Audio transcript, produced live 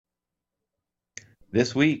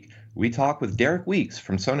This week, we talk with Derek Weeks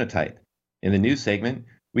from Sonatype. In the news segment,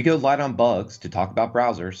 we go light on bugs to talk about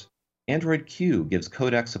browsers. Android Q gives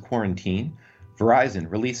codecs a quarantine. Verizon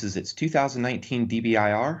releases its 2019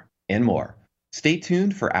 DBIR, and more. Stay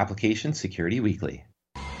tuned for Application Security Weekly.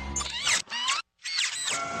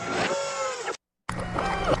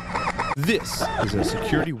 This is a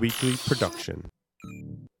Security Weekly production.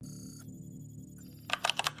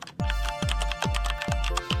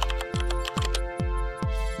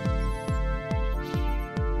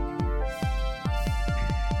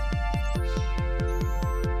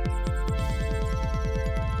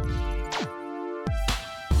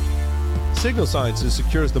 Signal Sciences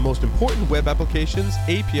secures the most important web applications,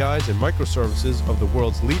 APIs, and microservices of the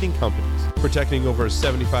world's leading companies, protecting over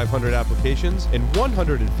 7,500 applications and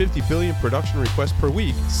 150 billion production requests per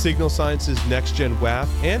week. Signal Sciences Next-Gen WAF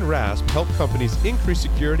and RASP help companies increase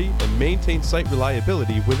security and maintain site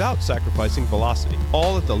reliability without sacrificing velocity,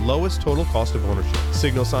 all at the lowest total cost of ownership.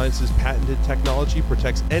 Signal Sciences patented technology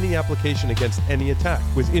protects any application against any attack,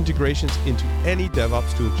 with integrations into any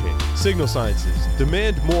DevOps toolchain. Signal Sciences,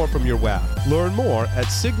 demand more from your WAF. Learn more at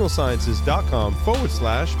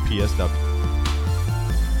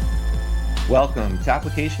signalsciences.com/PSW. Welcome to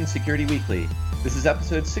Application Security Weekly. This is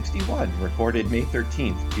episode 61, recorded May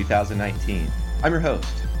 13th, 2019. I'm your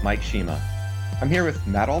host, Mike Shima. I'm here with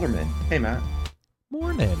Matt Alderman. Hey, Matt.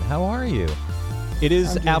 Morning. How are you? It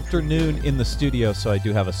is afternoon in the studio, so I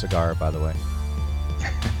do have a cigar, by the way.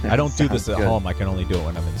 I don't do this at home. I can only do it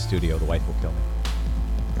when I'm in the studio. The wife will kill me.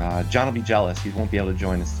 John will be jealous. He won't be able to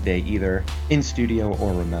join us today, either in studio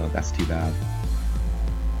or remote. That's too bad.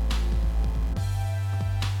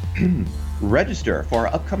 Register for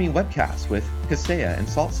our upcoming webcasts with Kaseya and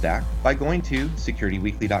SaltStack by going to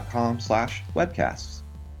securityweekly.com/webcasts.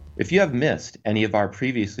 If you have missed any of our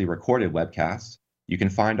previously recorded webcasts, you can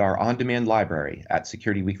find our on-demand library at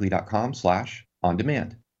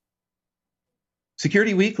securityweekly.com/on-demand.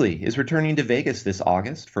 Security Weekly is returning to Vegas this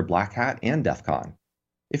August for Black Hat and DEF CON.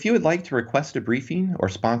 If you would like to request a briefing or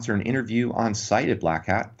sponsor an interview on site at Black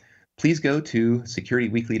Hat, please go to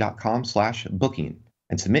securityweekly.com/booking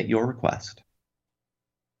and submit your request.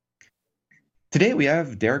 Today we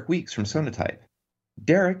have Derek Weeks from Sonatype.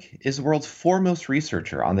 Derek is the world's foremost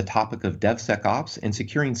researcher on the topic of DevSecOps and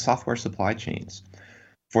securing software supply chains.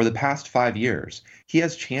 For the past 5 years, he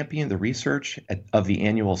has championed the research of the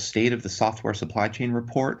annual State of the Software Supply Chain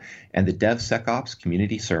report and the DevSecOps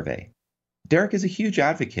Community Survey. Derek is a huge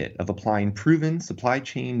advocate of applying proven supply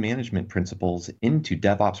chain management principles into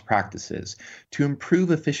DevOps practices to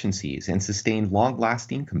improve efficiencies and sustain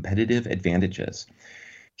long-lasting competitive advantages.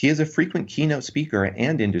 He is a frequent keynote speaker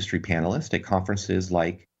and industry panelist at conferences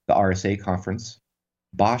like the RSA Conference,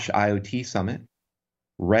 Bosch IoT Summit,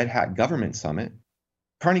 Red Hat Government Summit,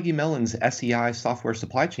 Carnegie Mellon's SEI Software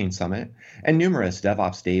Supply Chain Summit, and numerous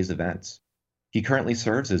DevOps Days events. He currently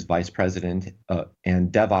serves as Vice President and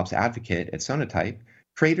DevOps Advocate at Sonatype,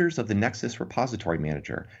 creators of the Nexus Repository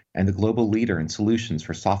Manager and the global leader in solutions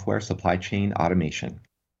for software supply chain automation.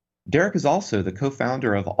 Derek is also the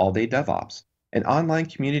co-founder of All Day DevOps, an online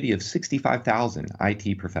community of 65,000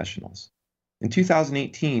 IT professionals. In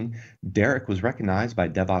 2018, Derek was recognized by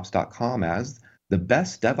DevOps.com as the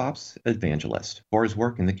best DevOps evangelist for his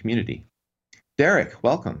work in the community. Derek,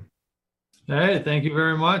 welcome. Hey, thank you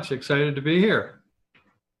very much. Excited to be here.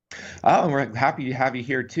 Oh, and we're happy to have you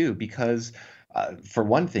here too, because for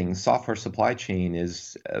one thing, software supply chain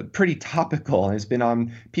is pretty topical and has been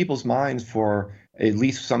on people's minds for at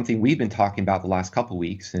least something we've been talking about the last couple of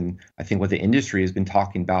weeks, and I think what the industry has been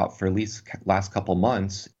talking about for at least last couple of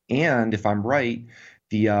months. And if I'm right,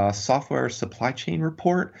 the software supply chain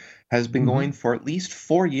report has been going for at least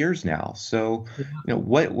 4 years now. So,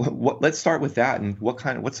 what? Let's start with that. And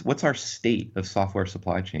what's our state of software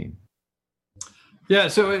supply chain? Yeah,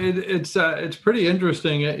 so it's pretty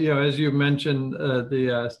interesting. As you mentioned,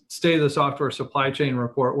 the State of the Software Supply Chain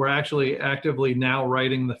report. We're actually actively now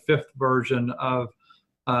writing the 5th version of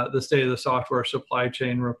the State of the Software Supply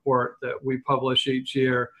Chain report that we publish each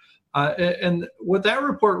year. And what that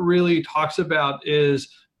report really talks about is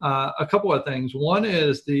a couple of things. One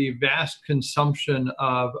is the vast consumption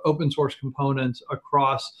of open source components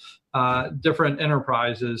across different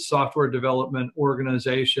enterprises, software development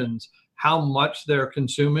organizations, how much they're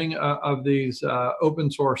consuming of these open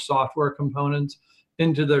source software components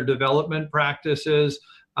into their development practices,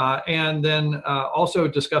 and then also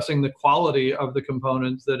discussing the quality of the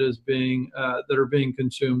components that are being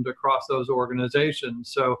consumed across those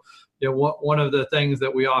organizations. So, one of the things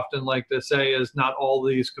that we often like to say is not all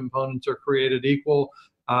these components are created equal.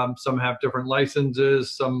 Some have different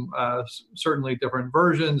licenses, some certainly different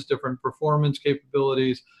versions, different performance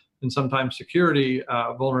capabilities, and sometimes security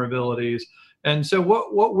vulnerabilities. And so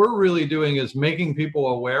what we're really doing is making people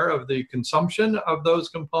aware of the consumption of those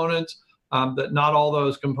components, that not all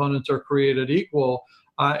those components are created equal,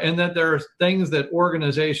 and that there are things that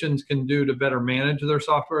organizations can do to better manage their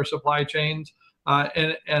software supply chains.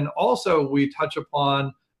 And also we touch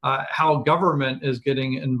upon how government is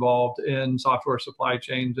getting involved in software supply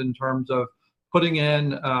chains in terms of putting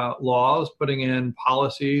in laws, putting in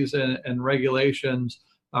policies and regulations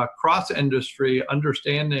cross industry,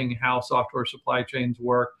 understanding how software supply chains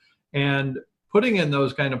work, and putting in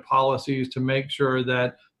those kind of policies to make sure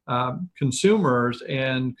that consumers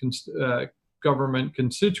and government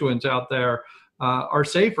constituents out there are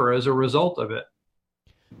safer as a result of it.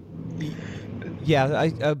 Yeah,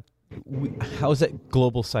 I was at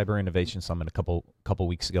Global Cyber Innovation Summit a couple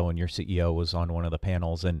weeks ago, and your CEO was on one of the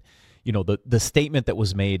panels, and the statement that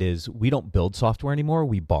was made is, we don't build software anymore,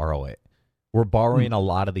 we borrow it. We're borrowing a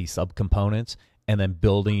lot of these subcomponents and then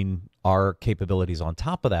building our capabilities on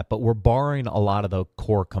top of that, but we're borrowing a lot of the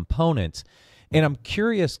core components. And I'm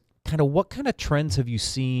curious, what kind of trends have you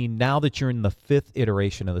seen now that you're in the 5th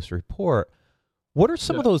iteration of this report? What are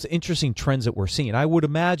some of those interesting trends that we're seeing? I would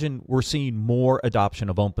imagine we're seeing more adoption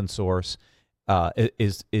of open source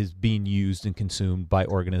is being used and consumed by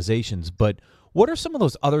organizations. But what are some of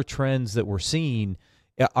those other trends that we're seeing?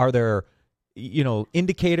 Are there,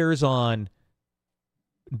 indicators on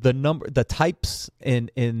the types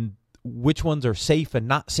and which ones are safe and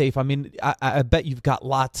not safe? I mean, I bet you've got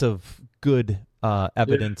lots of good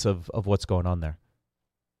evidence of what's going on there.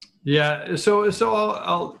 Yeah, so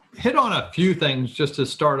I'll hit on a few things just to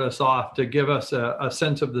start us off, to give us a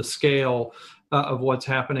sense of the scale of what's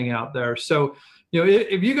happening out there. So,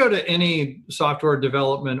 if you go to any software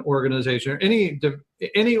development organization, or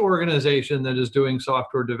any organization that is doing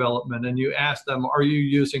software development, and you ask them, are you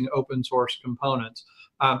using open source components?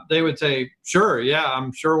 They would say, sure, yeah,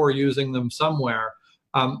 I'm sure we're using them somewhere.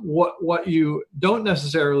 What you don't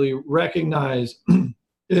necessarily recognize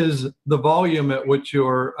is the volume at which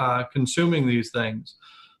you're consuming these things.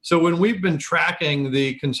 So when we've been tracking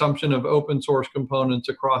the consumption of open source components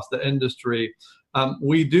across the industry,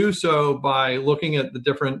 we do so by looking at the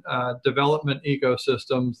different development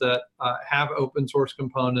ecosystems that have open source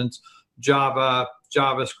components: Java,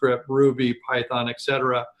 JavaScript, Ruby, Python,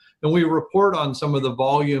 etc. And we report on some of the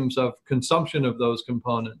volumes of consumption of those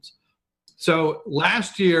components. So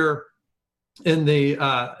last year, in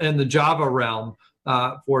the Java realm,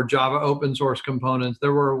 for Java open source components,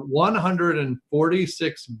 there were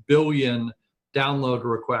 146 billion download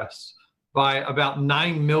requests by about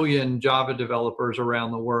 9 million Java developers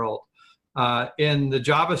around the world. In the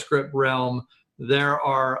JavaScript realm, there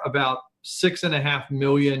are about 6.5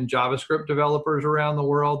 million JavaScript developers around the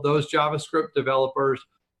world. Those JavaScript developers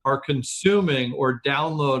are consuming or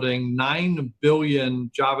downloading 9 billion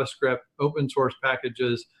JavaScript open source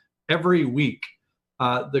packages every week.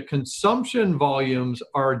 The consumption volumes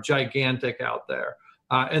are gigantic out there,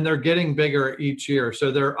 and they're getting bigger each year.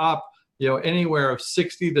 So they're up, anywhere of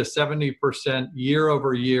 60 to 70% year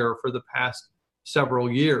over year for the past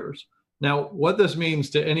several years. Now, what this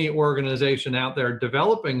means to any organization out there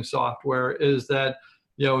developing software is that,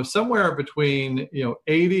 somewhere between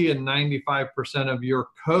 80 and 95% of your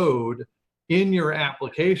code in your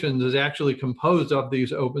applications is actually composed of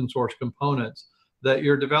these open source components. That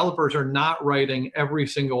your developers are not writing every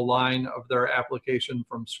single line of their application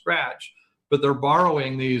from scratch, but they're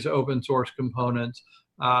borrowing these open source components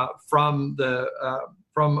from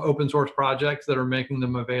open source projects that are making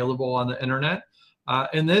them available on the internet.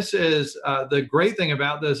 And this is the great thing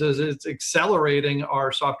about this is it's accelerating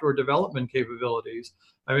our software development capabilities.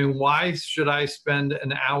 I mean, why should I spend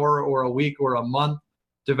an hour or a week or a month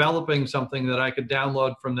developing something that I could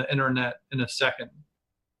download from the internet in a second?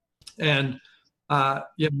 And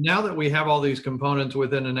now that we have all these components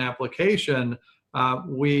within an application,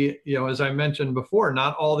 we, as I mentioned before,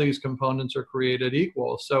 not all these components are created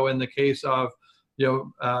equal. So in the case of,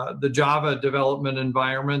 the Java development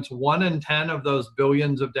environments, 1 in 10 of those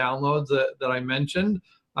billions of downloads that I mentioned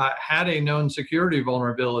had a known security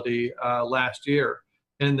vulnerability last year.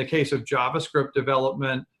 In the case of JavaScript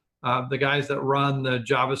development, the guys that run the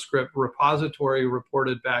JavaScript repository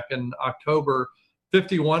reported back in October,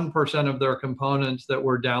 51% of their components that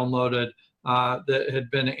were downloaded that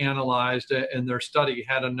had been analyzed in their study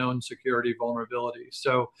had a known security vulnerability.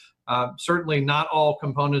 So certainly not all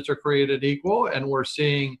components are created equal, and we're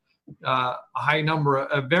seeing a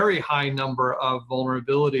very high number of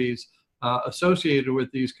vulnerabilities associated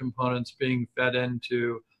with these components being fed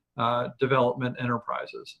into development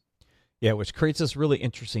enterprises. Yeah, which creates this really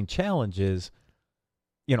interesting challenge is,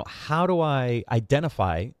 how do I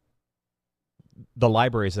identify the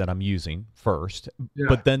libraries that I'm using first? Yeah.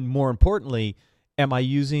 But then more importantly, am I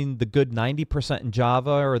using the good 90% in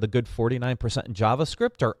Java or the good 49% in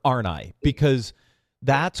JavaScript, or aren't I? Because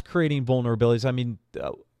that's creating vulnerabilities. I mean,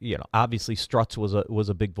 obviously Struts was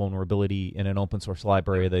a big vulnerability in an open source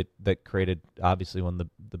library that created obviously one of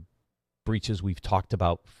the breaches we've talked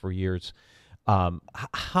about for years.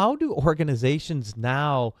 How do organizations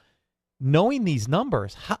now, knowing these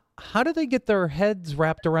numbers, how do they get their heads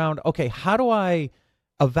wrapped around, okay, how do I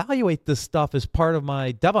evaluate this stuff as part of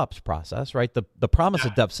my DevOps process, right? The promise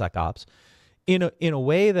of DevSecOps in a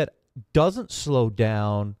way that doesn't slow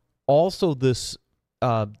down also this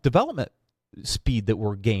development speed that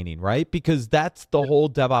we're gaining, right? Because that's the whole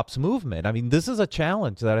DevOps movement. I mean, this is a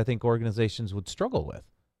challenge that I think organizations would struggle with.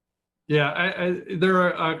 Yeah,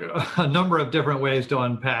 there are a number of different ways to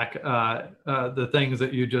unpack the things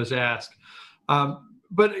that you just asked.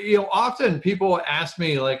 But often people ask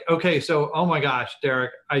me like, okay, so oh my gosh,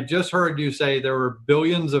 Derek, I just heard you say there were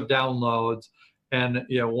billions of downloads, and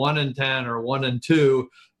 1 in 10 or 1 in 2,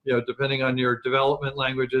 depending on your development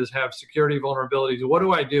languages, have security vulnerabilities. What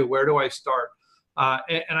do I do? Where do I start?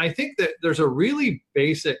 And I think that there's a really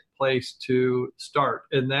basic place to start,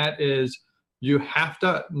 and that is you have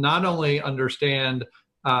to not only understand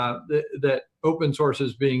that open source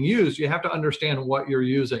is being used, you have to understand what you're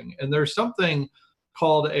using. And there's something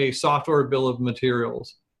called a software bill of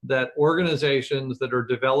materials that organizations that are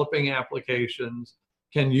developing applications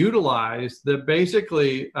can utilize that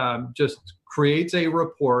basically just creates a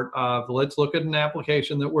report of, let's look at an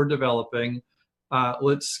application that we're developing,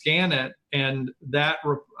 let's scan it, and that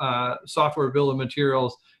software bill of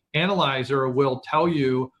materials analyzer will tell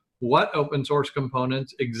you what open source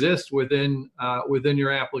components exist within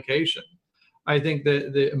your application. I think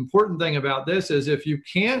that the important thing about this is if you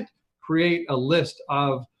can't create a list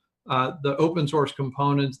of the open source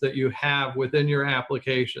components that you have within your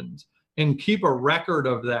applications and keep a record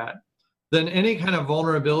of that, then any kind of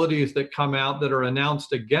vulnerabilities that come out that are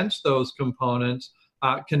announced against those components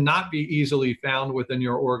cannot be easily found within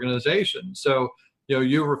your organization. So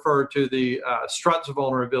you refer to the Struts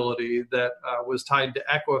vulnerability that was tied to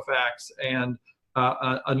Equifax and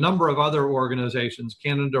a number of other organizations,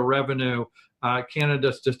 Canada Revenue,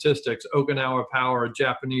 Canada Statistics, Okinawa Power,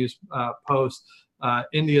 Japanese Post,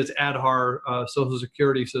 India's Aadhaar Social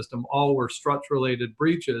Security System, all were Struts-related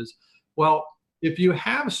breaches. Well, if you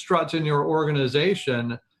have Struts in your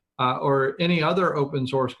organization or any other open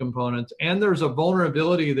source components, and there's a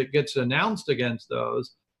vulnerability that gets announced against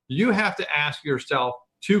those, you have to ask yourself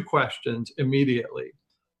 2 questions immediately.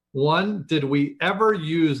 One, did we ever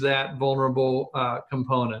use that vulnerable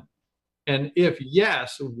component? And if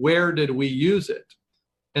yes, where did we use it?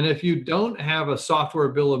 And if you don't have a software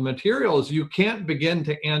bill of materials, you can't begin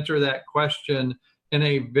to answer that question in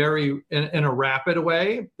a rapid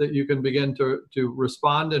way that you can begin to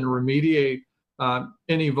respond and remediate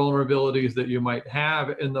any vulnerabilities that you might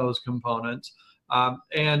have in those components.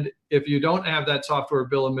 And if you don't have that software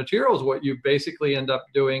bill of materials, what you basically end up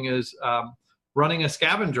doing is running a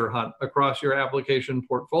scavenger hunt across your application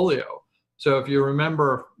portfolio. So if you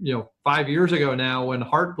remember, 5 years ago now, when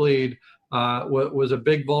Heartbleed was a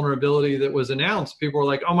big vulnerability that was announced, people were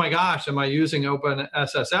like, oh my gosh, am I using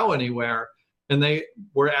OpenSSL anywhere? And they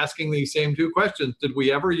were asking these same 2 questions. Did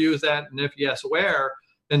we ever use that? And if yes, where?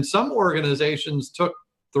 And some organizations took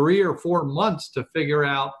 3 or 4 months to figure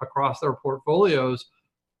out across their portfolios,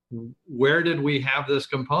 where did we have this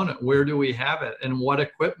component? Where do we have it? And what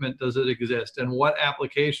equipment does it exist? And what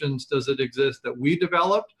applications does it exist that we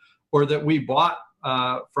developed or that we bought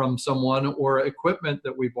from someone, or equipment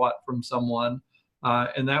that we bought from someone?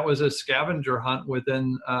 And that was a scavenger hunt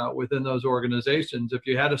within those organizations. If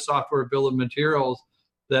you had a software bill of materials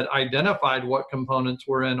that identified what components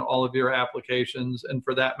were in all of your applications, and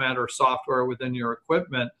for that matter, software within your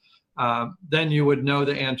equipment, then you would know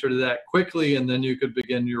the answer to that quickly, and then you could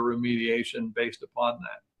begin your remediation based upon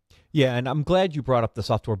that. Yeah, and I'm glad you brought up the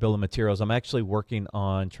software bill of materials. I'm actually working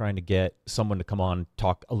on trying to get someone to come on,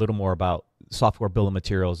 talk a little more about software bill of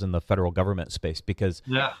materials in the federal government space, because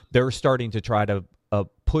they're starting to try to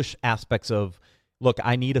push aspects of, look,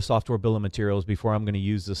 I need a software bill of materials before I'm going to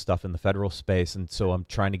use this stuff in the federal space. And so I'm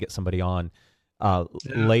trying to get somebody on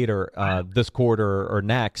later this quarter or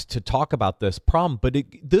next to talk about this problem. But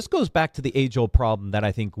this goes back to the age-old problem that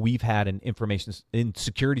I think we've had in information in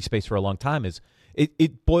security space for a long time, is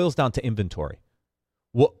it boils down to inventory.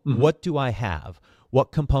 What do I have?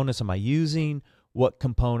 What components am I using? What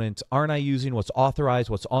components aren't I using? What's authorized?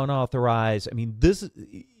 What's unauthorized? I mean,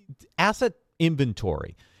 asset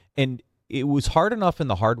inventory, and it was hard enough in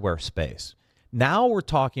the hardware space. Now we're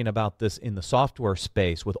talking about this in the software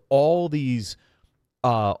space with all these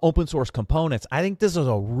open source components. I think this is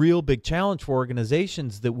a real big challenge for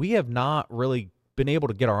organizations that we have not really been able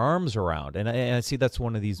to get our arms around. And I see that's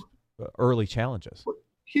one of these early challenges.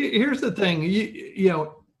 Here's the thing, you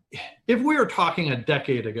know, if we were talking a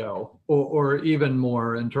decade ago or even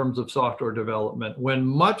more in terms of software development, when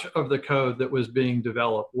much of the code that was being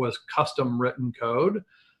developed was custom written code,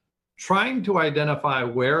 trying to identify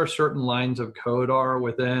where certain lines of code are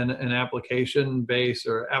within an application base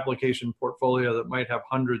or application portfolio that might have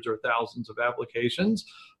hundreds or thousands of applications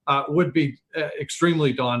would be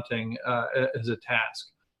extremely daunting as a task.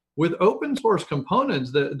 With open source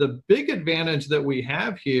components, the big advantage that we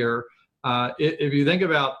have here, if you think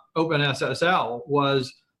about OpenSSL,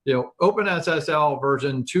 was, you know, OpenSSL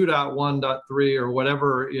version 2.1.3 or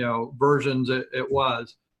whatever, you know, versions it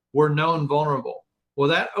was, were known vulnerable. Well,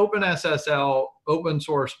 that OpenSSL open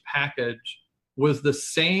source package was the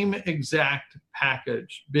same exact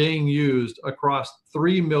package being used across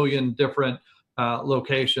 3 million different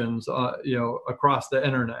locations, you know, across the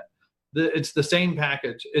internet. It's the same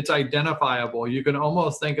package. It's identifiable. You can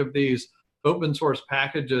almost think of these open source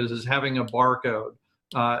packages as having a barcode,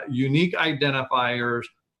 unique identifiers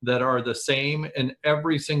that are the same in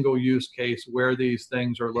every single use case where these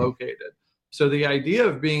things are located. So the idea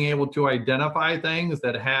of being able to identify things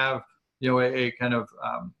that have, you know, a kind of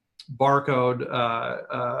barcode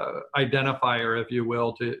identifier, if you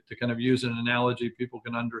will, to kind of use an analogy people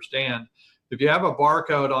can understand. If you have a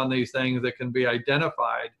barcode on these things that can be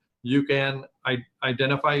identified, you can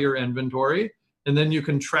identify your inventory, and then you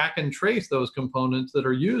can track and trace those components that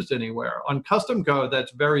are used anywhere. On custom code,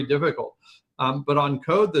 that's very difficult. But on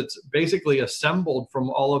code that's basically assembled from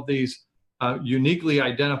all of these uniquely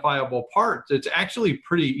identifiable parts, it's actually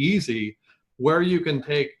pretty easy, where you can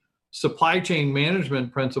take supply chain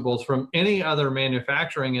management principles from any other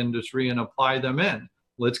manufacturing industry and apply them in.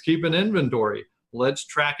 Let's keep an inventory. Let's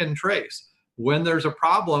track and trace. When there's a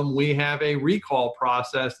problem, we have a recall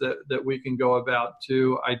process that we can go about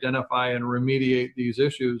to identify and remediate these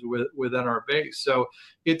issues within our base. So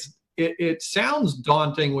it sounds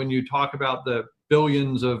daunting when you talk about the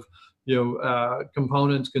billions of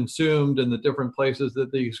components consumed and the different places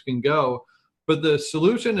that these can go. But the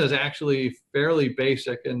solution is actually fairly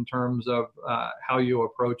basic in terms of how you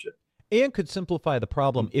approach it. And could simplify the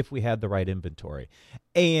problem if we had the right inventory.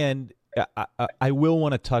 And I will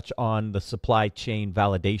want to touch on the supply chain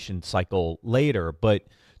validation cycle later, but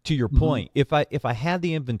to your point, if I had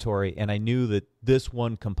the inventory and I knew that this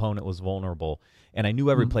one component was vulnerable and I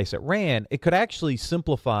knew every place it ran, it could actually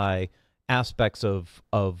simplify aspects of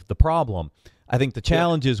the problem. I think the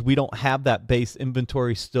challenge is we don't have that base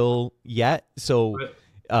inventory still yet, so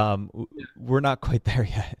we're not quite there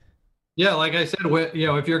yet. Yeah, like I said,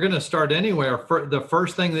 if you're going to start anywhere, the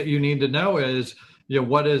first thing that you need to know is,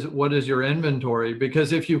 what is your inventory?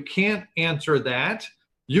 Because if you can't answer that,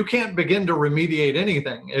 you can't begin to remediate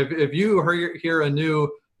anything. If you hear a new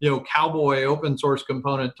Cowboy open source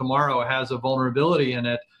component tomorrow has a vulnerability in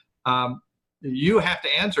it, you have to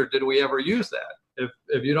answer, did we ever use that?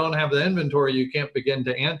 If you don't have the inventory, you can't begin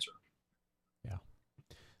to answer. Yeah,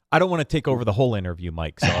 I don't want to take over the whole interview,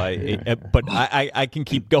 Mike. So but I can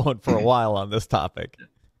keep going for a while on this topic.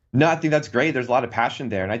 No, I think that's great. There's a lot of passion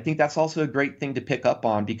there, and I think that's also a great thing to pick up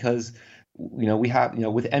on because we have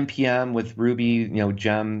with NPM, with Ruby,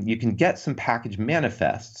 Gem, you can get some package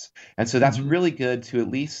manifests, and so that's really good to at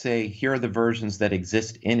least say here are the versions that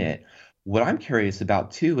exist in it. What I'm curious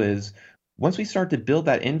about too is once we start to build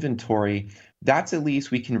that inventory, that's at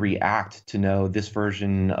least we can react to know this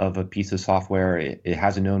version of a piece of software, it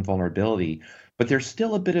has a known vulnerability, but there's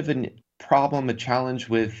still a bit of a problem, a challenge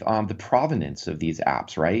with the provenance of these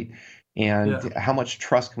apps, right? And how much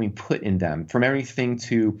trust can we put in them, from everything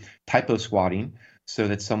to typo squatting, so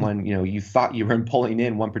that someone, you thought you were pulling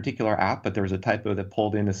in one particular app, but there was a typo that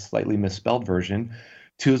pulled in a slightly misspelled version,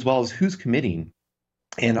 to as well as who's committing.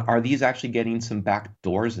 And are these actually getting some back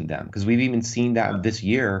doors in them? Because we've even seen that this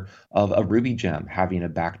year of a Ruby gem having a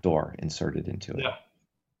backdoor inserted into it.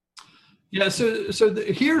 Yeah. So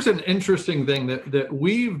here's an interesting thing that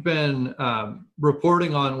we've been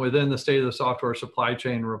reporting on within the State of the Software Supply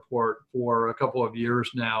Chain report for a couple of years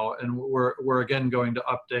now, and we're again going to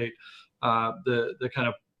update the kind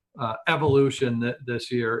of evolution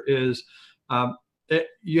this year. Is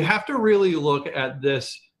you have to really look at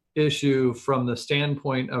this issue from the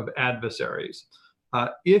standpoint of adversaries.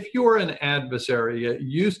 If you're an adversary, it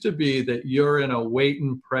used to be that you're in a wait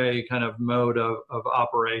and pray kind of mode of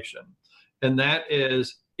operation. And that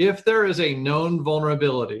is, if there is a known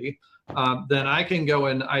vulnerability, then I can go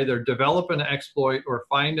and either develop an exploit or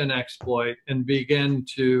find an exploit and begin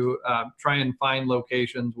to try and find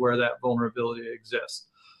locations where that vulnerability exists.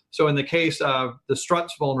 So in the case of the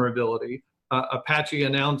Struts vulnerability, Apache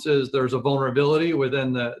announces there's a vulnerability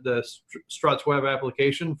within the Struts web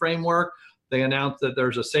application framework. They announce that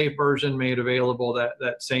there's a safe version made available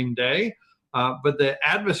that same day. But the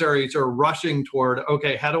adversaries are rushing toward,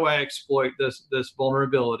 okay, how do I exploit this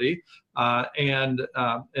vulnerability, and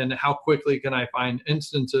how quickly can I find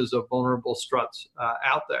instances of vulnerable struts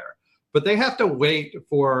out there? But they have to wait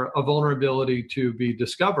for a vulnerability to be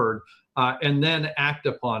discovered and then act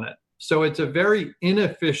upon it. So it's a very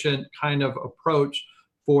inefficient kind of approach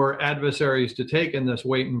for adversaries to take in this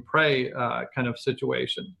wait and pray kind of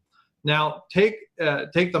situation. Now, take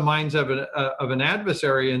the minds of an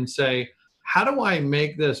adversary and say, how do I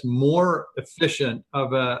make this more efficient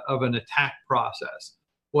of an attack process?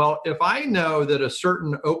 Well, if I know that a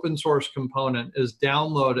certain open source component is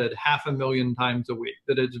downloaded 500,000 times a week,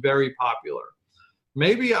 that it's very popular,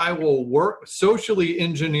 maybe I will socially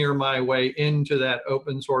engineer my way into that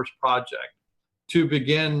open source project to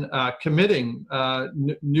begin committing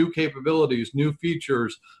new capabilities, new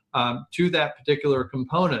features to that particular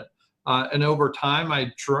component. And over time,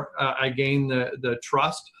 I gain the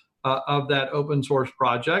trust of that open source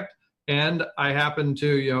project. And I happen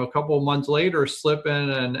to, a couple of months later, slip in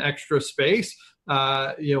an extra space,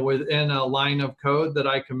 within a line of code that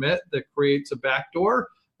I commit that creates a backdoor.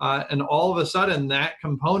 And all of a sudden, that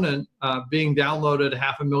component being downloaded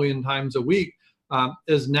 500,000 times a week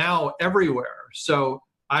is now everywhere. So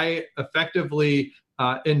I effectively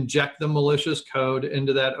inject the malicious code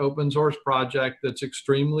into that open source project that's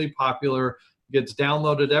extremely popular, gets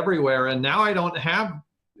downloaded everywhere. And now I don't have,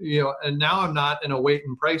 and now I'm not in a wait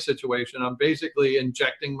and pray situation. I'm basically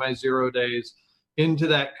injecting my 0 days into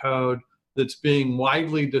that code that's being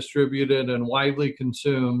widely distributed and widely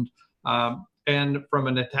consumed. And from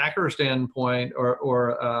an attacker standpoint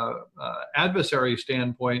or adversary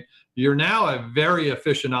standpoint, you're now a very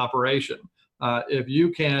efficient operation. If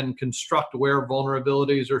you can construct where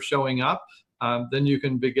vulnerabilities are showing up, then you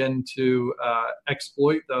can begin to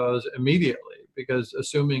exploit those immediately, because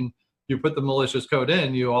assuming you put the malicious code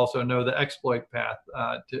in, you also know the exploit path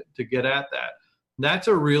to get at that. That's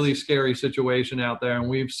a really scary situation out there. And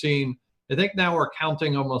we've seen, I think now we're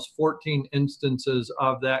counting almost 14 instances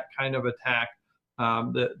of that kind of attack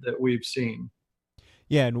that we've seen.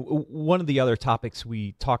 Yeah, and one of the other topics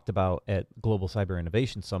we talked about at Global Cyber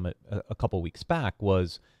Innovation Summit a couple weeks back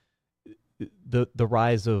was the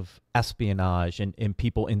rise of espionage and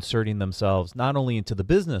people inserting themselves not only into the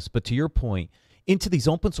business, but to your point, into these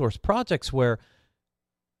open source projects where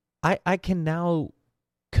I can now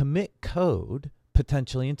commit code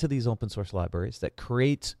potentially into these open source libraries that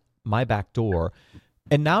creates my backdoor.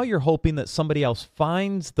 And now you're hoping that somebody else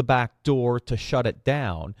finds the backdoor to shut it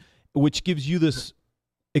down, which gives you this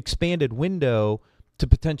expanded window to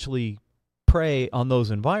potentially prey on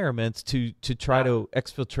those environments to try to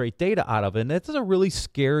exfiltrate data out of it. And that's a really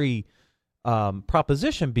scary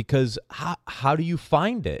proposition, because how do you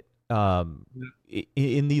find it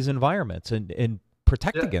in these environments and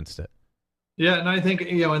protect against it? Yeah, and I think,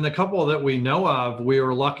 in the couple that we know of, we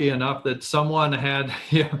were lucky enough that someone had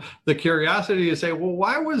the curiosity to say, well,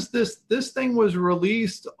 why was this thing was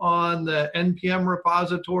released on the NPM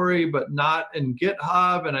repository, but not in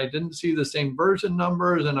GitHub, and I didn't see the same version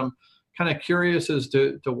numbers, and I'm kind of curious as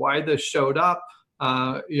to why this showed up,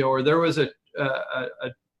 or there was a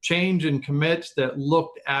change in commits that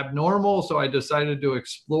looked abnormal, so I decided to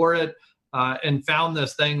explore it. And found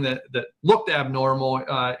this thing that looked abnormal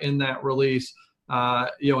in that release,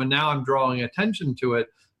 and now I'm drawing attention to it.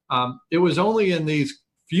 It was only in these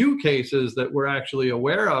few cases that we're actually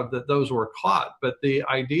aware of that those were caught. But the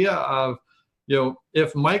idea of,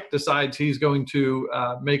 if Mike decides he's going to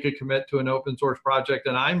make a commit to an open source project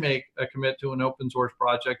and I make a commit to an open source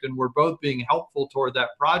project, and we're both being helpful toward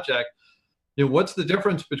that project, what's the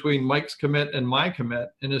difference between Mike's commit and my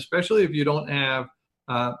commit? And especially if you don't have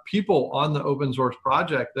people on the open source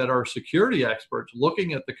project that are security experts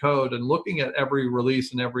looking at the code and looking at every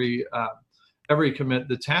release and every commit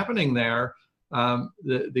that's happening there,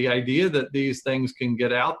 the idea that these things can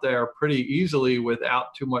get out there pretty easily without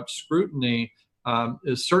too much scrutiny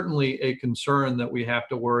is certainly a concern that we have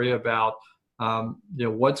to worry about.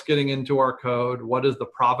 What's getting into our code, what is the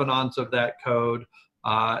provenance of that code,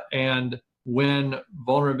 and when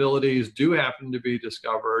vulnerabilities do happen to be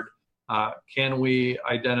discovered, can we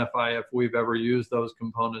identify if we've ever used those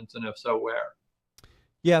components, and if so, where?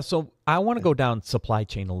 Yeah, so I want to go down supply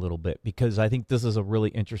chain a little bit, because I think this is a really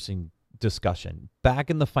interesting discussion. Back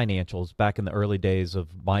in the financials, back in the early days of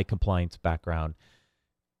my compliance background,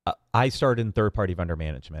 I started in third-party vendor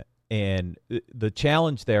management. And the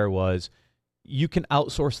challenge there was you can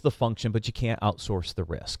outsource the function, but you can't outsource the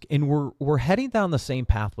risk. And we're heading down the same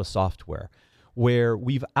path with software, where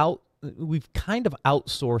we've kind of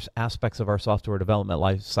outsourced aspects of our software development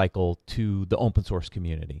life cycle to the open source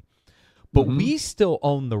community. But we still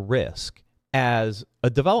own the risk as a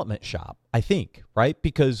development shop, I think, right?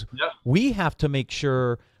 Because we have to make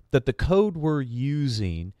sure that the code we're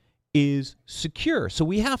using is secure. So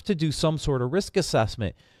we have to do some sort of risk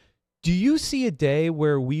assessment. Do you see a day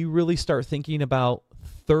where we really start thinking about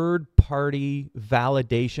third-party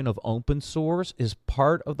validation of open source as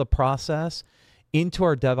part of the process into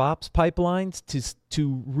our DevOps pipelines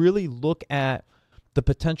to really look at the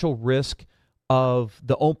potential risk of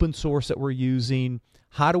the open source that we're using?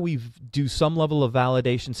 How do we do some level of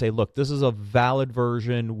validation, say, look, this is a valid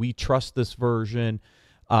version, we trust this version,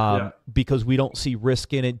 because we don't see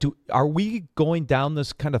risk in it? Are we going down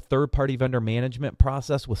this kind of third-party vendor management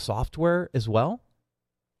process with software as well?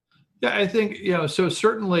 Yeah, I think, so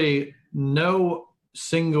certainly no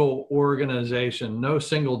single organization, no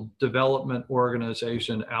single development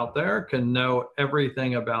organization out there can know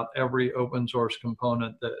everything about every open source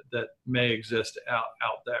component that may exist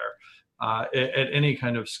out there at any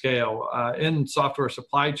kind of scale. In software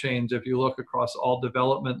supply chains, if you look across all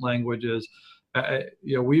development languages,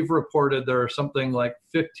 we've reported there are something like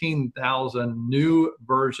 15,000 new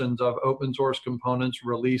versions of open source components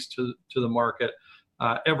released to the market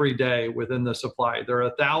every day within the supply. There are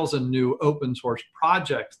 1,000 new open source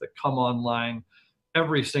projects that come online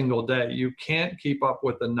every single day. You can't keep up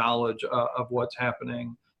with the knowledge of what's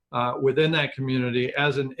happening within that community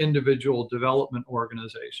as an individual development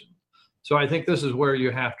organization. So I think this is where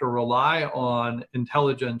you have to rely on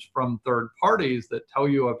intelligence from third parties that tell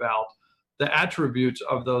you about the attributes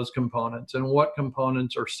of those components and what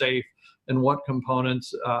components are safe and what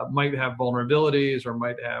components might have vulnerabilities or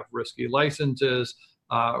might have risky licenses,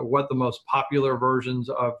 what the most popular versions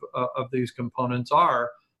of these components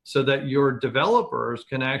are, so that your developers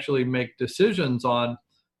can actually make decisions on,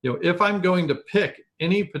 if I'm going to pick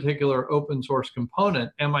any particular open source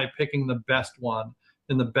component, am I picking the best one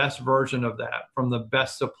and the best version of that from the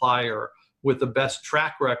best supplier with the best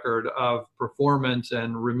track record of performance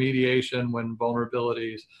and remediation when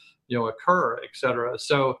vulnerabilities occur, et cetera.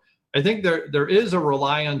 So I think there is a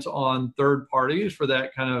reliance on third parties for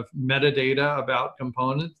that kind of metadata about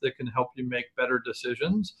components that can help you make better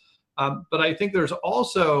decisions. But I think there's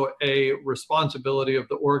also a responsibility of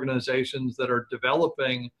the organizations that are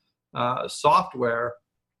developing software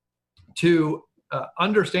to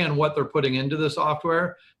understand what they're putting into the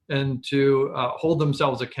software and to hold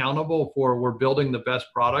themselves accountable for, we're building the best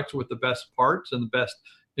products with the best parts and the best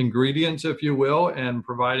ingredients, if you will, and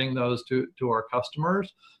providing those to our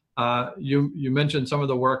customers. You mentioned some of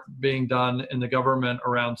the work being done in the government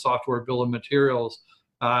around software bill of materials.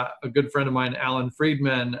 A good friend of mine, Alan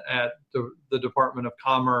Friedman at the Department of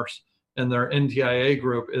Commerce and their NTIA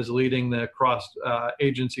group, is leading the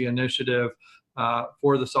cross-agency initiative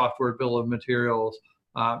for the software bill of materials.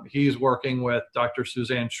 He's working with Dr.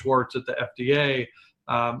 Suzanne Schwartz at the FDA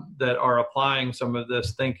that are applying some of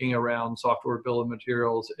this thinking around software bill of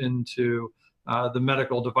materials into the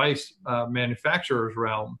medical device manufacturer's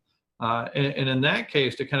realm. And in that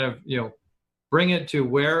case, to kind of bring it to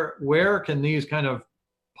where can these kind of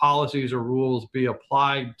policies or rules be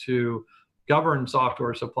applied to govern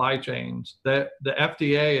software supply chains? That the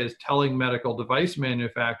FDA is telling medical device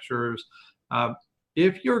manufacturers,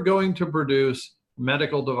 if you're going to produce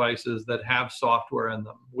medical devices that have software in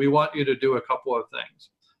them, we want you to do a couple of things.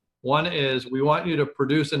 One is we want you to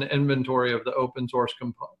produce an inventory of the open source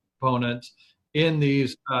components in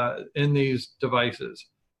these devices.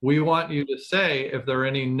 We want you to say if there are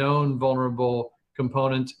any known vulnerable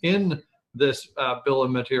components in this bill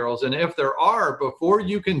of materials. And if there are, before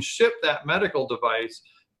you can ship that medical device,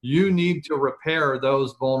 you need to repair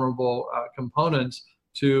those vulnerable components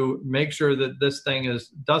to make sure that this thing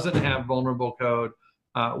doesn't have vulnerable code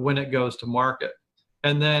when it goes to market.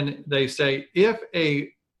 And then they say, if a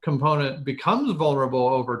component becomes vulnerable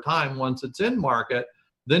over time, once it's in market,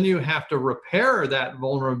 then you have to repair that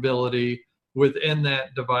vulnerability within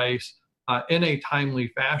that device in a timely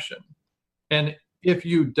fashion. And if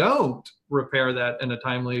you don't repair that in a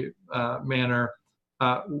timely manner,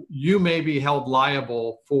 you may be held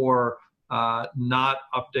liable for not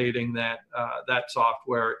updating that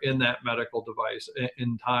software in that medical device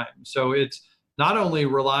in time. So it's not only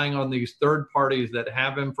relying on these third parties that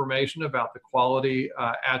have information about the quality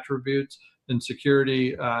attributes and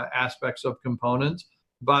security aspects of components,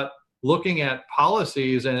 but looking at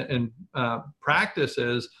policies and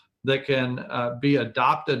practices that can be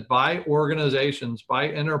adopted by organizations, by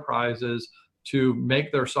enterprises to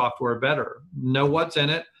make their software better. Know what's in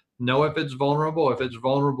it, know if it's vulnerable. If it's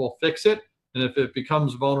vulnerable, fix it. And if it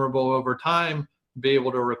becomes vulnerable over time, be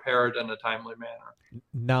able to repair it in a timely manner.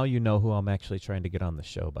 Now you know who I'm actually trying to get on the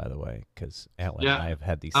show, by the way, because Alan and I have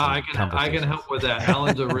had these conversations. I can help with that.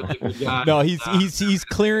 Alan's a really good guy. No, he's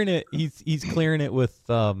clearing it. He's clearing it with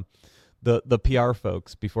the PR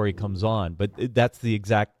folks before he comes on. But that's the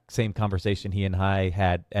exact same conversation he and I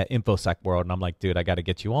had at InfoSec World, and I'm like, dude, I got to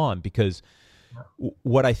get you on, because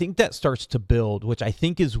what I think that starts to build, which I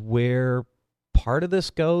think is where part of this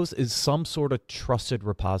goes, is some sort of trusted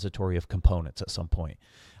repository of components at some point.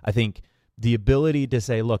 I think the ability to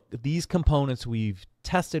say, look, these components we've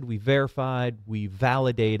tested, we've verified, we've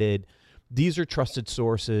validated, these are trusted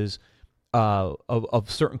sources of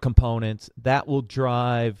certain components, that will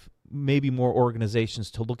drive maybe more organizations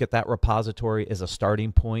to look at that repository as a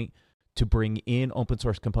starting point to bring in open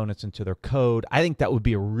source components into their code. I think that would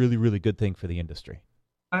be a really, really good thing for the industry.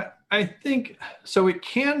 I think so. It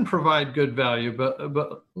can provide good value,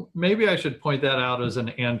 but maybe I should point that out as an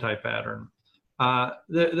anti-pattern.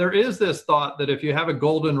 There is this thought that if you have a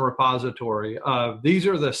golden repository of these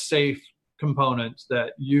are the safe components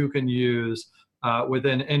that you can use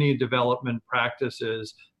within any development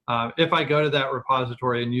practices, if I go to that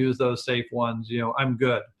repository and use those safe ones, I'm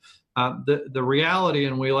good. The reality,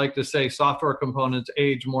 and we like to say software components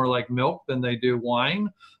age more like milk than they do wine,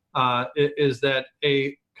 is that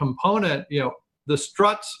a component, the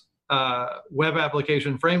Struts web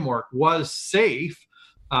application framework was safe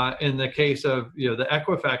in the case of the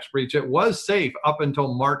Equifax breach. It was safe up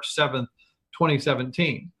until March 7th,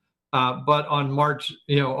 2017. But on March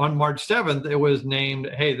 7th, it was named,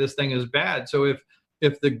 hey, this thing is bad. So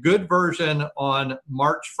if the good version on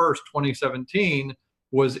March 1st, 2017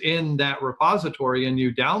 was in that repository and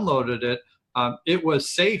you downloaded it, it was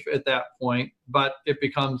safe at that point, but it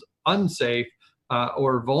becomes unsafe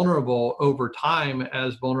or vulnerable over time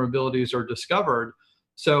as vulnerabilities are discovered.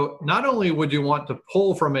 So not only would you want to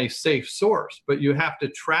pull from a safe source, but you have to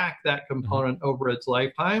track that component over its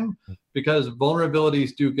lifetime, because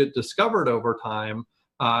vulnerabilities do get discovered over time.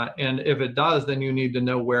 And if it does, then you need to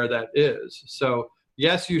know where that is. So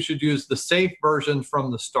yes, you should use the safe version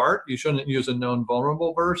from the start. You shouldn't use a known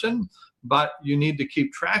vulnerable version, but you need to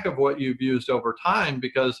keep track of what you've used over time,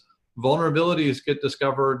 because vulnerabilities get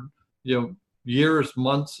discovered, years,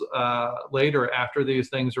 months later after these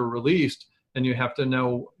things are released, and you have to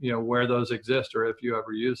know, where those exist or if you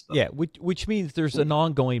ever use them. Yeah, which means there's an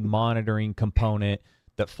ongoing monitoring component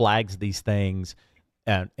that flags these things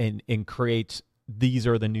and creates, these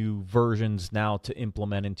are the new versions now to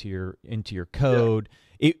implement into your code.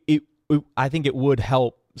 Yeah. I think it would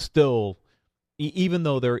help still, even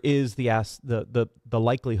though there is the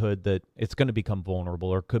likelihood that it's going to become vulnerable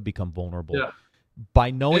or could become vulnerable. Yeah.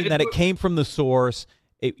 By knowing that it came from the source,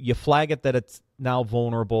 you flag it that it's now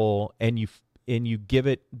vulnerable, and you give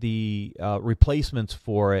it the replacements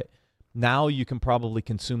for it. Now you can probably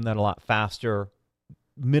consume that a lot faster,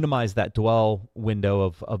 minimize that dwell window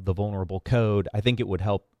of the vulnerable code. I think it would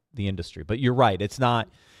help the industry. But you're right. It's not,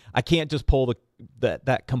 I can't just pull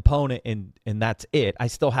that component and that's it. I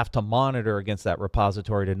still have to monitor against that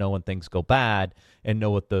repository to know when things go bad and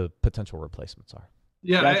know what the potential replacements are.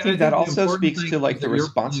 Yeah, I think that also speaks to the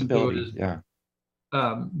responsibility.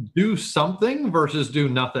 Do something versus do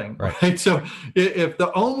nothing, right? So if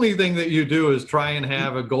the only thing that you do is try and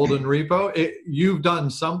have a golden repo, you've done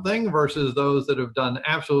something, versus those that have done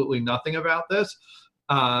absolutely nothing about this.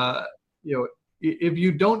 If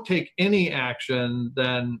you don't take any action,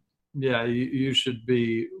 then you should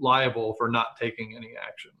be liable for not taking any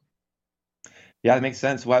action. Yeah, that makes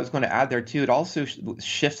sense. What I was going to add there too, it also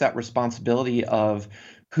shifts that responsibility of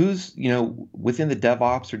who's, within the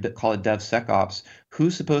DevOps, or call it DevSecOps,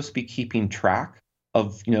 who's supposed to be keeping track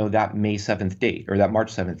of, that May 7th date or that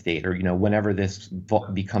March 7th date, or, whenever this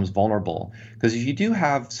becomes vulnerable. Because if you do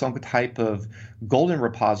have some type of golden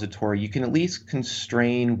repository, you can at least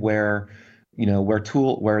constrain where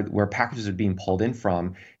packages are being pulled in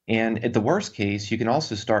from. And at the worst case, you can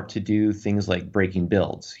also start to do things like breaking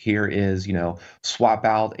builds. Here is, swap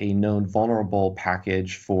out a known vulnerable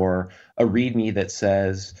package for a README that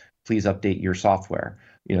says, please update your software.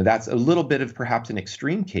 That's a little bit of perhaps an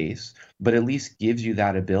extreme case, but at least gives you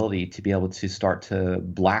that ability to be able to start to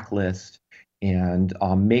blacklist and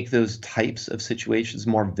make those types of situations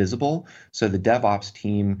more visible, so the DevOps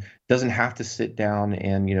team doesn't have to sit down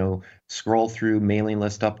and scroll through mailing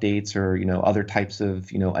list updates or other types of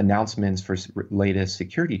announcements for latest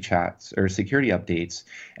security chats or security updates,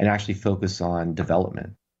 and actually focus on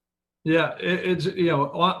development. Yeah, it's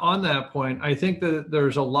on that point, I think that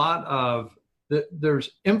there's a lot of there's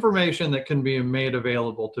information that can be made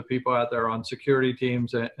available to people out there on security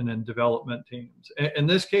teams and in development teams. In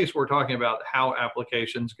this case, we're talking about how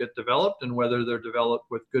applications get developed and whether they're developed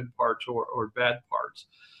with good parts or bad parts.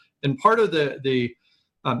 And part of the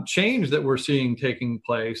change that we're seeing taking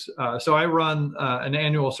place. So I run an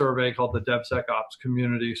annual survey called the DevSecOps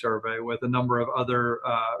Community Survey with a number of other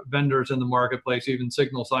vendors in the marketplace. Even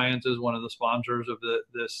Signal Sciences, one of the sponsors of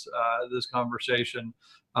this conversation,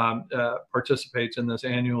 participates in this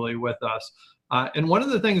annually with us. And one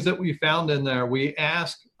of the things that we found in there, we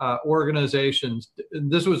asked organizations,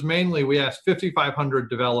 this was mainly, we asked 5,500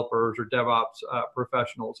 developers or DevOps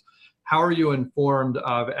professionals, how are you informed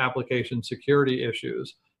of application security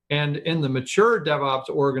issues? And in the mature DevOps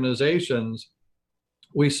organizations,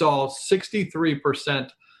 we saw 63%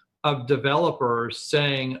 of developers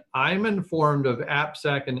saying, I'm informed of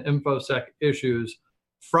AppSec and InfoSec issues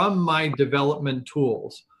from my development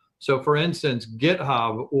tools. So for instance,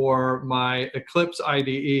 GitHub or my Eclipse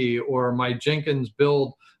IDE or my Jenkins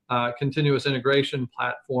build continuous integration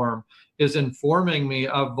platform is informing me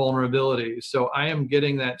of vulnerabilities. So I am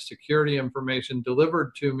getting that security information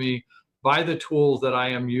delivered to me by the tools that I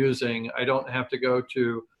am using. I don't have to go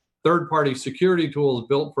to third-party security tools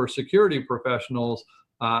built for security professionals.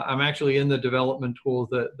 I'm actually in the development tools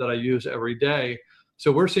that I use every day.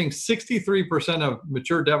 So we're seeing 63% of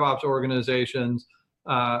mature DevOps organizations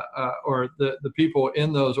or the people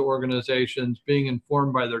in those organizations being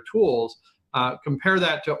informed by their tools. Compare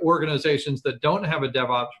that to organizations that don't have a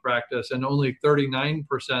DevOps practice, and only 39%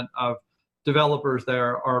 of developers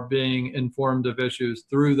there are being informed of issues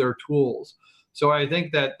through their tools. So I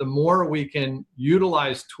think that the more we can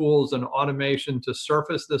utilize tools and automation to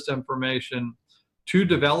surface this information to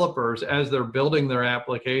developers as they're building their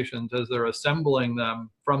applications, as they're assembling them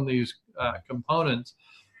from these components,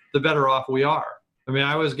 the better off we are. I mean,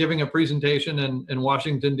 I was giving a presentation in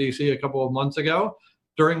Washington, D.C. a couple of months ago.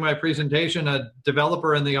 During my presentation, a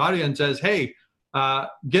developer in the audience says, hey,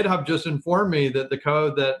 GitHub just informed me that the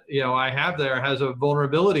code that I have there has a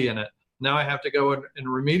vulnerability in it. Now I have to go and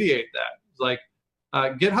remediate that. It's like,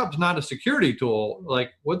 GitHub's not a security tool.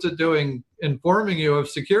 Like, what's it doing informing you of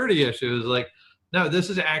security issues? Like, no, this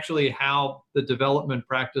is actually how the development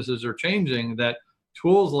practices are changing, that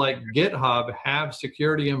tools like GitHub have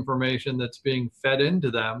security information that's being fed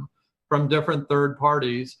into them from different third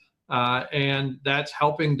parties. And that's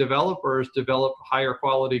helping developers develop higher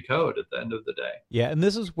quality code at the end of the day. Yeah, and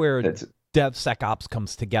this is where DevSecOps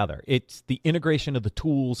comes together. It's the integration of the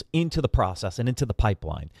tools into the process and into the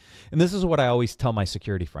pipeline. And this is what I always tell my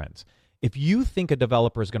security friends. If you think a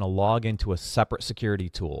developer is going to log into a separate security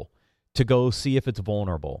tool to go see if it's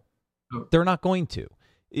vulnerable, they're not going to.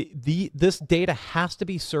 This data has to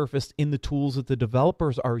be surfaced in the tools that the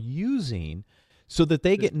developers are using, so that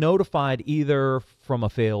they get notified either from a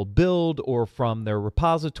failed build or from their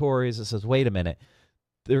repositories that says, wait a minute,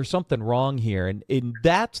 there's something wrong here. And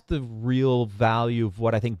that's the real value of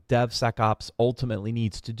what I think DevSecOps ultimately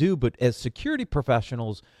needs to do. But as security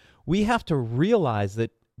professionals, we have to realize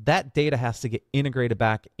that that data has to get integrated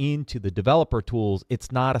back into the developer tools.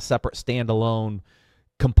 It's not a separate standalone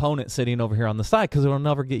component sitting over here on the side, because it'll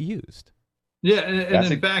never get used. Yeah,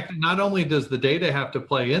 and in fact, not only does the data have to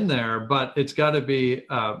play in there, but it's got to be,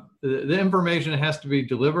 the information has to be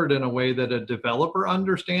delivered in a way that a developer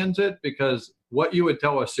understands it, because what you would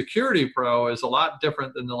tell a security pro is a lot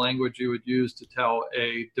different than the language you would use to tell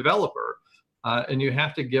a developer. And you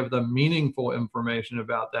have to give them meaningful information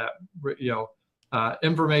about that,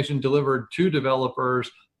 information delivered to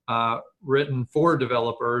developers, written for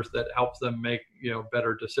developers that helps them make,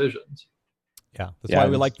 better decisions. Yeah, that's why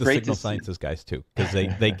we like the Signal Sciences guys too, because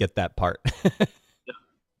they get that part.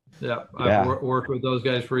 Yeah, I've worked with those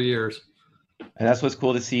guys for years. And that's what's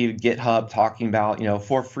cool to see GitHub talking about,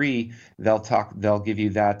 for free, they'll give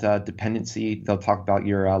you that dependency. They'll talk about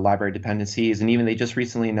your library dependencies. And even they just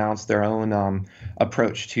recently announced their own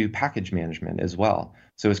approach to package management as well.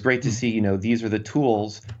 So it's great to see, these are the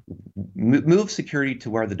tools, move security to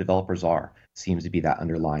where the developers are, seems to be that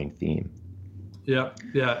underlying theme. Yeah,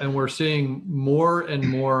 and we're seeing more and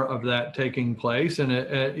more of that taking place, and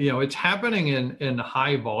it's happening in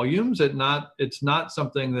high volumes. It's not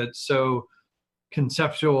something that's so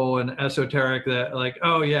conceptual and esoteric that like,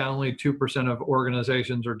 oh yeah, only 2% of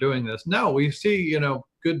organizations are doing this. No, we see,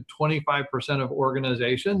 good 25% of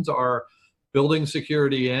organizations are building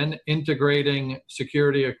security in, integrating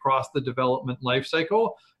security across the development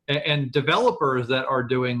lifecycle, and developers that are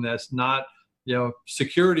doing this, not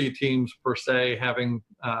security teams per se having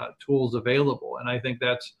tools available. And I think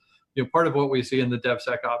that's part of what we see in the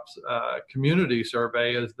DevSecOps community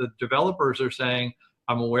survey is the developers are saying,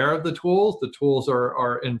 I'm aware of the tools. The tools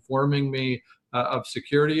are informing me of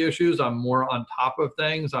security issues. I'm more on top of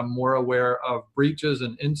things. I'm more aware of breaches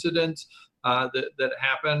and incidents that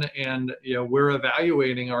happen. And we're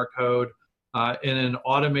evaluating our code in an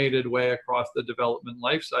automated way across the development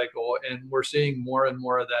lifecycle. And we're seeing more and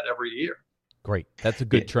more of that every year. Great. That's a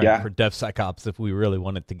good trend for DevSecOps if we really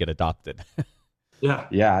want it to get adopted.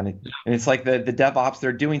 Yeah, and it's like the DevOps,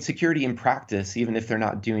 they're doing security in practice, even if they're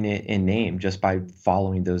not doing it in name, just by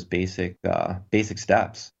following those basic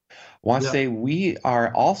steps. I want to say we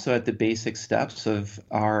are also at the basic steps of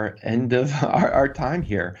our end of our time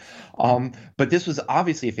here. But this was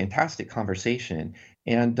obviously a fantastic conversation.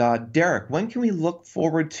 And Derek, when can we look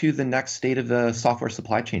forward to the next State of the Software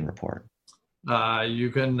Supply Chain report?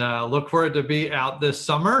 You can look for it to be out this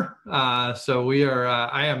summer. So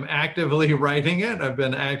I am actively writing it. I've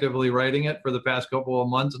been actively writing it for the past couple of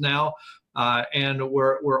months now. And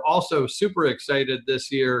we're also super excited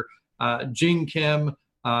this year. Gene Kim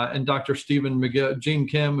and Dr. Stephen McGill, Gene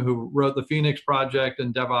Kim, who wrote the Phoenix Project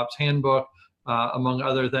and DevOps Handbook, among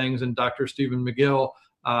other things, and Dr. Stephen McGill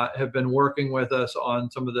have been working with us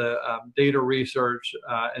on some of the data research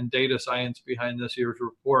and data science behind this year's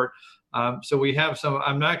report. So we have some,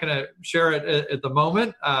 I'm not going to share it at the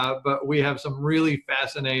moment, but we have some really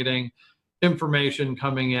fascinating information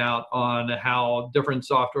coming out on how different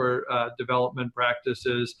software development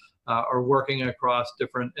practices are working across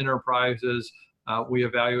different enterprises. We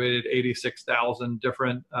evaluated 86,000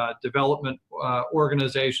 different development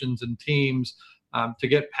organizations and teams to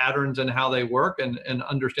get patterns in how they work and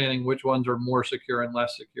understanding which ones are more secure and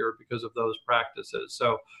less secure because of those practices.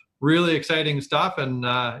 So really exciting stuff. And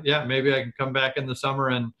maybe I can come back in the summer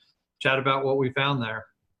and chat about what we found there.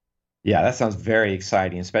 Yeah, that sounds very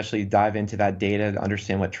exciting, especially dive into that data to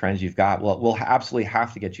understand what trends you've got. Well, we'll absolutely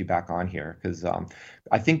have to get you back on here because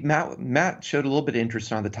I think Matt showed a little bit of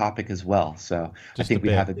interest on the topic as well. So I think we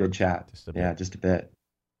have a good chat. Just a bit.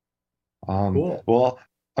 Cool. Well,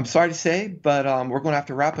 I'm sorry to say, but we're going to have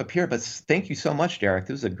to wrap up here. But thank you so much, Derek.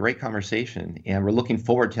 This was a great conversation, and we're looking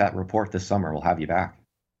forward to that report this summer. We'll have you back.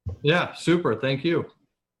 Yeah, super. Thank you.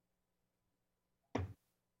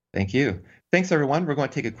 Thank you. Thanks, everyone. We're going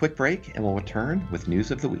to take a quick break, and we'll return with news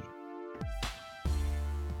of the week.